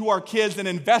listening to our kids and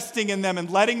investing in them and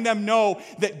letting them know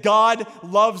that God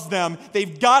loves them,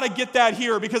 they've got to get that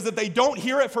here, because if they don't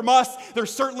hear it from us, they're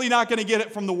certainly not going to get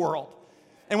it from the world.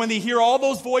 And when they hear all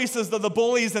those voices of the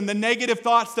bullies and the negative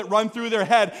thoughts that run through their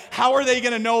head, how are they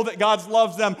going to know that God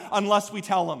loves them unless we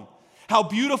tell them? How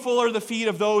beautiful are the feet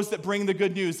of those that bring the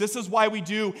good news. This is why we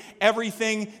do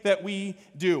everything that we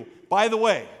do. By the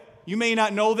way, you may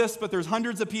not know this, but there's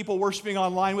hundreds of people worshiping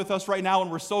online with us right now, and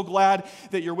we're so glad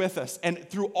that you're with us. And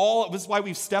through all, this is why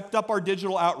we've stepped up our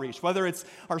digital outreach, whether it's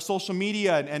our social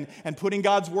media and putting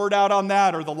God's word out on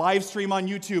that, or the live stream on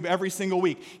YouTube every single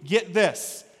week. Get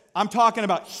this. I'm talking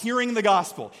about hearing the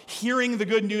gospel, hearing the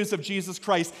good news of Jesus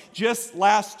Christ. Just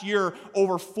last year,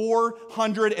 over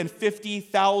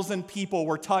 450,000 people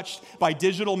were touched by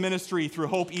digital ministry through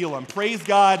Hope Elam. Praise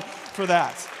God for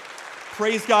that.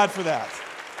 Praise God for that.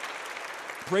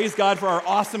 Praise God for our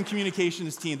awesome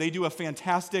communications team. They do a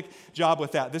fantastic job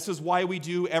with that. This is why we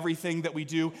do everything that we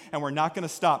do, and we're not going to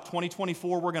stop.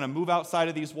 2024, we're going to move outside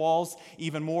of these walls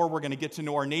even more. We're going to get to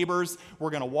know our neighbors.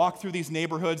 We're going to walk through these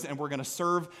neighborhoods, and we're going to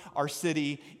serve our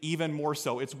city even more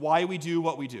so. It's why we do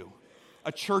what we do.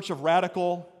 A church of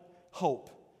radical hope.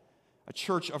 A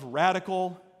church of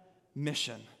radical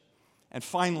mission. And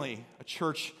finally, a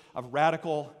church of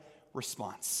radical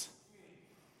response.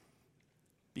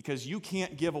 Because you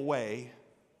can't give away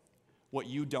what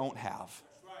you don't have.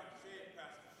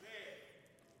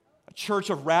 A church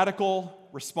of radical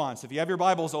response. If you have your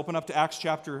Bibles, open up to Acts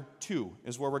chapter 2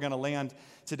 is where we're going to land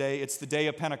today. It's the day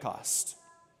of Pentecost.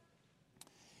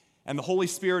 And the Holy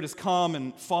Spirit has come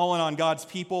and fallen on God's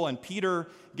people, and Peter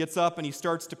gets up and he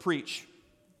starts to preach.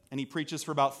 And he preaches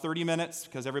for about 30 minutes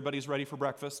because everybody's ready for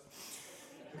breakfast.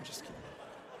 I'm just kidding.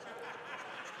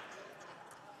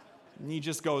 And he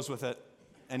just goes with it.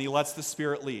 And he lets the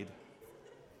Spirit lead.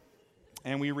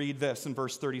 And we read this in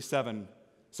verse 37.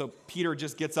 So Peter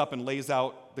just gets up and lays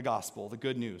out the gospel, the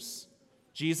good news.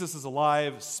 Jesus is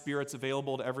alive, Spirit's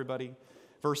available to everybody.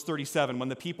 Verse 37, when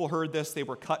the people heard this, they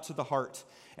were cut to the heart.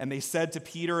 And they said to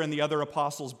Peter and the other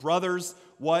apostles, brothers,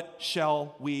 what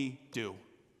shall we do?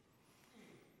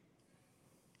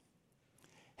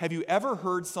 Have you ever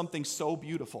heard something so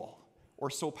beautiful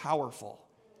or so powerful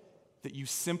that you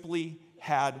simply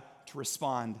had to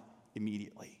respond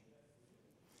immediately?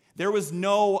 There was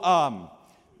no,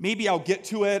 maybe I'll get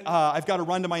to it. I've got to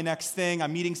run to my next thing.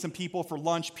 I'm meeting some people for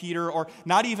lunch, Peter, or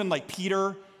not even like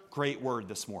Peter. Great word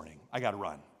this morning. I got to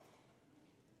run.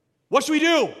 What should we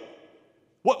do?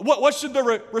 What should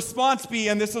the response be?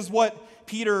 And this is what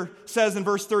Peter says in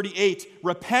verse 38.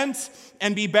 Repent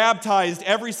and be baptized,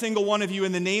 every single one of you,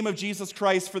 in the name of Jesus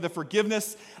Christ for the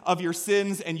forgiveness of your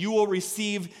sins, and you will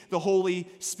receive the Holy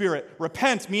Spirit.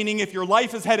 Repent, meaning if your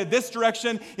life is headed this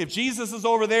direction, if Jesus is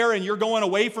over there and you're going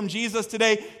away from Jesus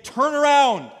today, turn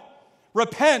around.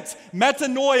 Repent,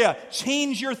 metanoia,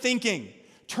 change your thinking.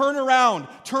 Turn around,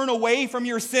 turn away from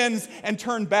your sins, and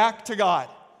turn back to God.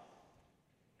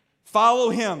 Follow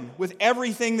him with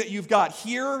everything that you've got.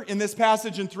 Here in this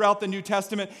passage and throughout the New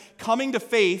Testament, coming to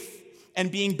faith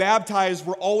and being baptized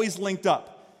were always linked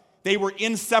up. They were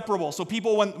inseparable. So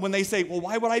people, when they say, well,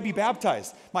 why would I be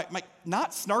baptized? My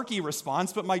not snarky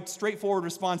response, but my straightforward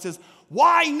response is,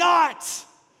 why not?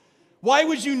 Why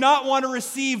would you not want to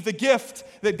receive the gift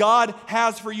that God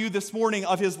has for you this morning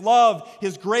of his love,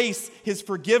 his grace, his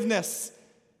forgiveness,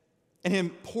 and him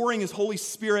pouring his Holy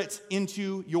Spirit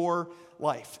into your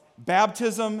life?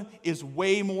 Baptism is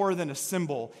way more than a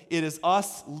symbol. It is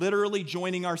us literally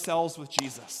joining ourselves with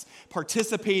Jesus,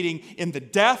 participating in the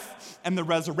death and the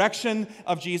resurrection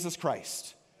of Jesus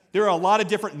Christ. There are a lot of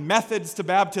different methods to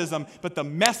baptism, but the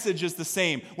message is the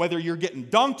same. Whether you're getting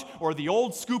dunked or the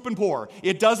old scoop and pour,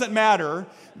 it doesn't matter.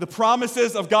 The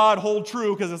promises of God hold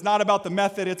true because it's not about the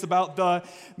method, it's about the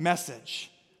message.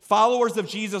 Followers of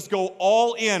Jesus go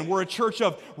all in. We're a church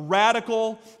of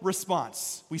radical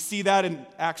response. We see that in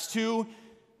Acts 2.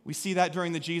 We see that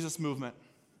during the Jesus movement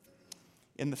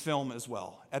in the film as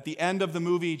well. At the end of the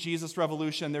movie, Jesus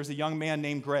Revolution, there's a young man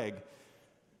named Greg,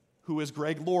 who is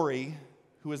Greg Laurie,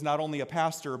 who is not only a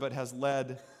pastor, but has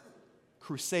led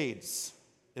crusades,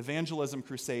 evangelism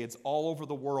crusades all over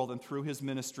the world, and through his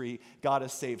ministry, God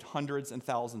has saved hundreds and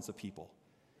thousands of people.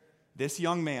 This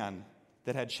young man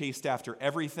that had chased after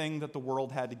everything that the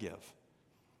world had to give.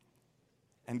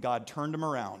 And God turned him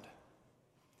around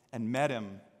and met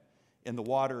him in the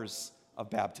waters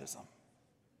of baptism.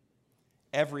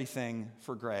 Everything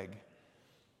for Greg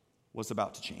was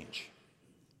about to change.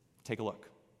 Take a look.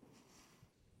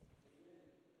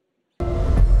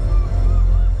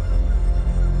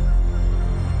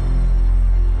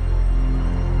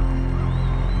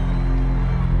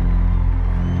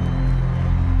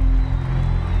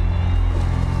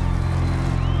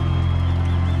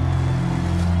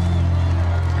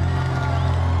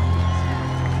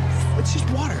 It's just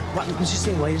water. What? I'm just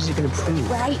saying, why is it going to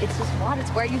prove? Right, it's just water. It's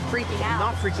where you're freaking out. I'm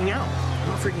not freaking out. I'm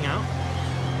not freaking out.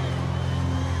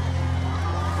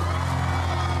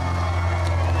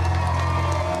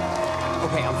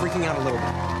 Okay, I'm freaking out a little bit.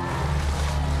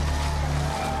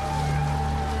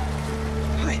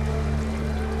 Hi.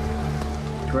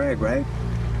 Greg, right?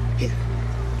 Yeah.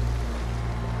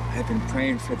 I've been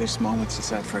praying for this moment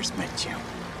since I first met you.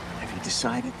 Have you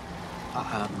decided?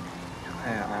 I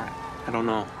don't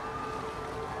know.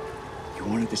 You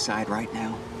want to decide right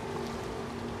now?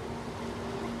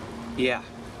 Yeah.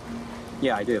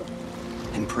 Yeah, I do.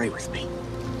 And pray with me.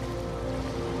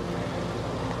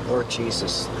 Lord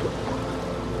Jesus.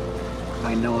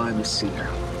 I know I'm a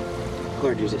sinner.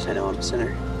 Lord Jesus, I know I'm a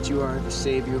sinner. But you are the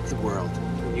Savior of the world.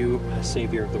 You are the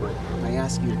Savior of the world. I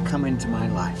ask you to come into my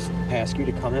life. I ask you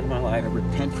to come into my life. I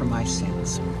repent for my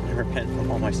sins. I repent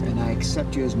from all my sins. And I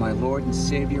accept you as my Lord and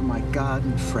Savior, my God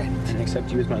and friend. And I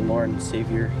accept you as my Lord and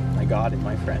Savior, my God and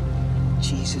my friend. In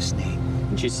Jesus' name.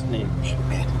 In Jesus' name.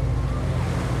 Amen.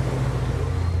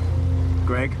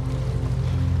 Greg,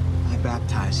 I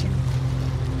baptize you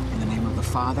in the name of the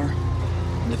Father,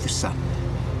 and of the Son,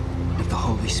 and of the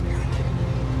Holy Spirit.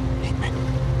 Amen.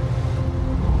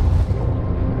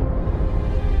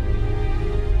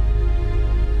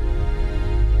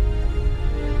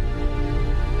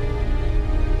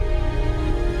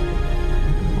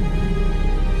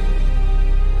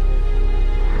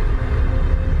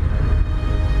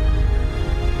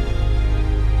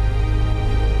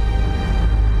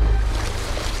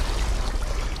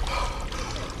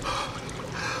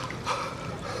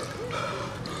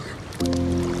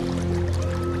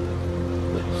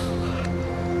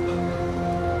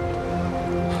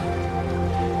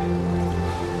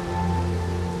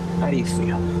 How do you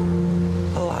feel?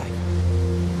 Alive.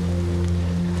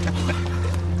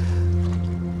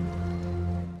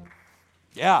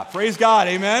 Yeah, praise God,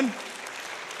 amen.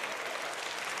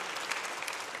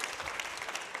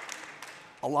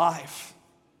 Alive.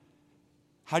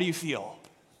 How do you feel?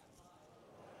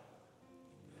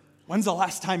 When's the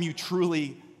last time you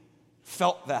truly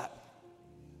felt that?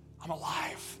 I'm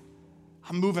alive.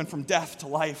 I'm moving from death to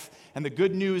life. And the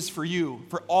good news for you,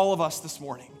 for all of us this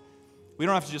morning, we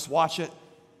don't have to just watch it.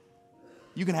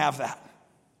 You can have that.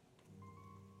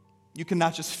 You can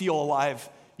not just feel alive,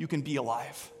 you can be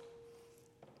alive.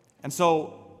 And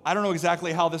so, I don't know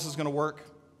exactly how this is going to work,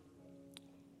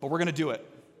 but we're going to do it.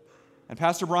 And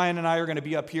Pastor Brian and I are going to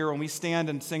be up here when we stand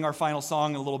and sing our final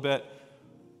song in a little bit.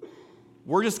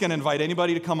 We're just going to invite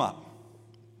anybody to come up.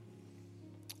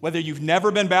 Whether you've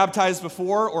never been baptized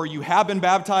before or you have been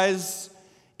baptized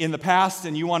in the past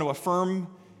and you want to affirm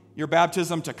your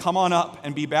baptism, to come on up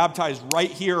and be baptized right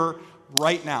here,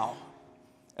 right now,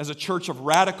 as a church of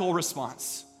radical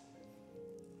response.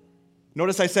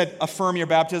 Notice I said affirm your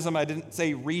baptism. I didn't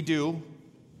say redo.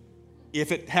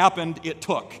 If it happened, it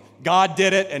took. God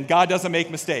did it, and God doesn't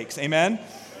make mistakes. Amen?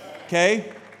 Okay?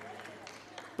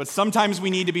 But sometimes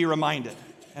we need to be reminded.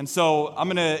 And so I'm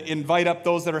going to invite up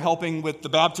those that are helping with the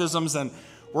baptisms, and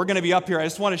we're going to be up here. I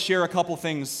just want to share a couple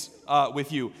things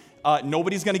with you.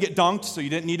 Nobody's going to get dunked, so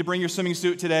you didn't need to bring your swimming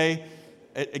suit today.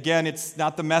 Again, it's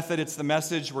not the method, it's the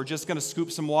message. We're just going to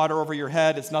scoop some water over your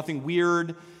head. It's nothing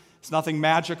weird. It's nothing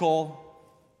magical.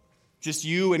 Just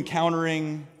you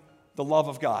encountering the love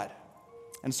of God.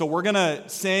 And so we're going to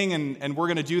sing, and we're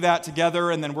going to do that together,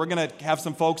 and then we're going to have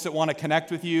some folks that want to connect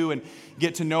with you and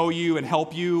get to know you and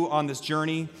help you on this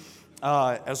journey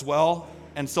as well.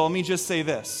 And so let me just say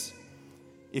this.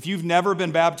 If you've never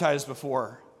been baptized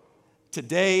before,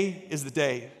 today is the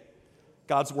day.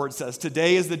 God's word says,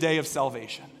 today is the day of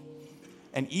salvation.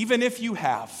 And even if you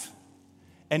have,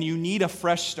 and you need a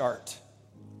fresh start,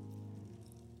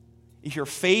 if your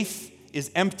faith is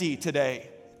empty today,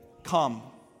 come.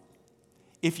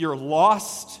 If you're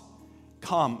lost,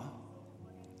 come.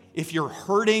 If you're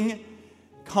hurting,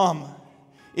 come.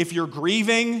 If you're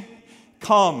grieving,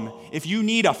 come. If you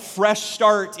need a fresh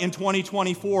start in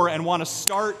 2024 and want to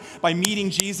start by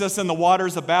meeting Jesus in the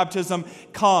waters of baptism,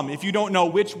 come. If you don't know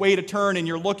which way to turn and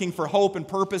you're looking for hope and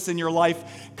purpose in your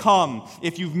life, come.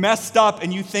 If you've messed up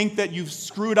and you think that you've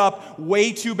screwed up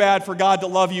way too bad for God to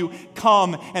love you,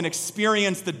 come and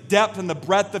experience the depth and the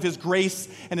breadth of His grace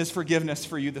and His forgiveness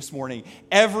for you this morning.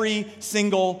 Every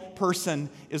single person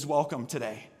is welcome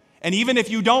today. And even if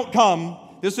you don't come,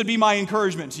 this would be my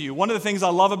encouragement to you. One of the things I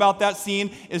love about that scene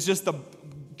is just the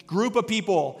group of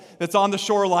people that's on the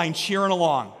shoreline cheering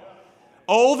along.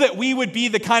 Oh, that we would be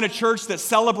the kind of church that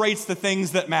celebrates the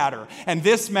things that matter. And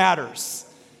this matters.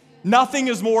 Nothing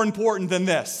is more important than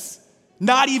this.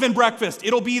 Not even breakfast.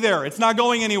 It'll be there. It's not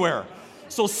going anywhere.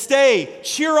 So stay,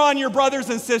 cheer on your brothers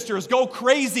and sisters, go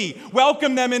crazy,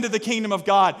 welcome them into the kingdom of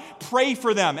God, pray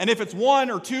for them. And if it's 1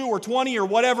 or 2 or 20 or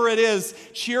whatever it is,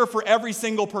 cheer for every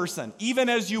single person, even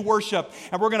as you worship.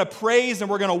 And we're going to praise and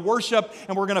we're going to worship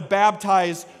and we're going to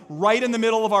baptize right in the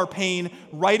middle of our pain,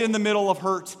 right in the middle of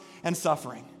hurt and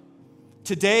suffering.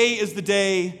 Today is the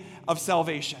day of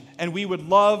salvation, and we would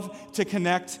love to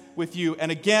connect with you.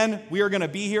 And again, we are going to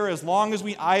be here as long as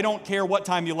I don't care what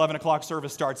time the 11 o'clock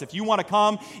service starts. If you want to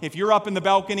come, if you're up in the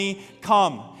balcony,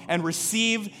 come and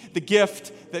receive the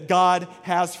gift that God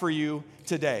has for you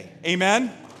today.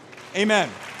 Amen? Amen.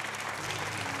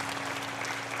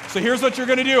 So here's what you're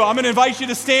going to do. I'm going to invite you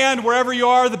to stand wherever you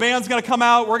are. The band's going to come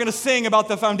out. We're going to sing about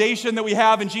the foundation that we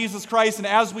have in Jesus Christ. And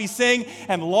as we sing,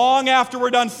 and long after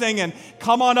we're done singing,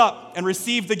 come on up and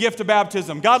receive the gift of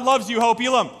baptism. God loves you, Hope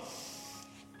Elam.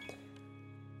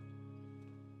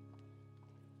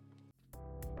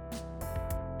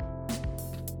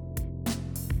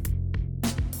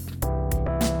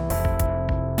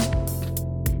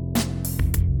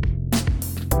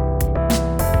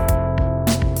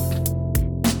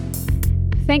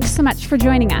 Thanks so much for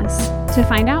joining us. To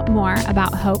find out more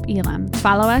about Hope Elam,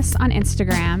 follow us on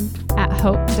Instagram at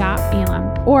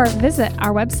hope.elam or visit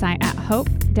our website at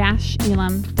hope-elam.org.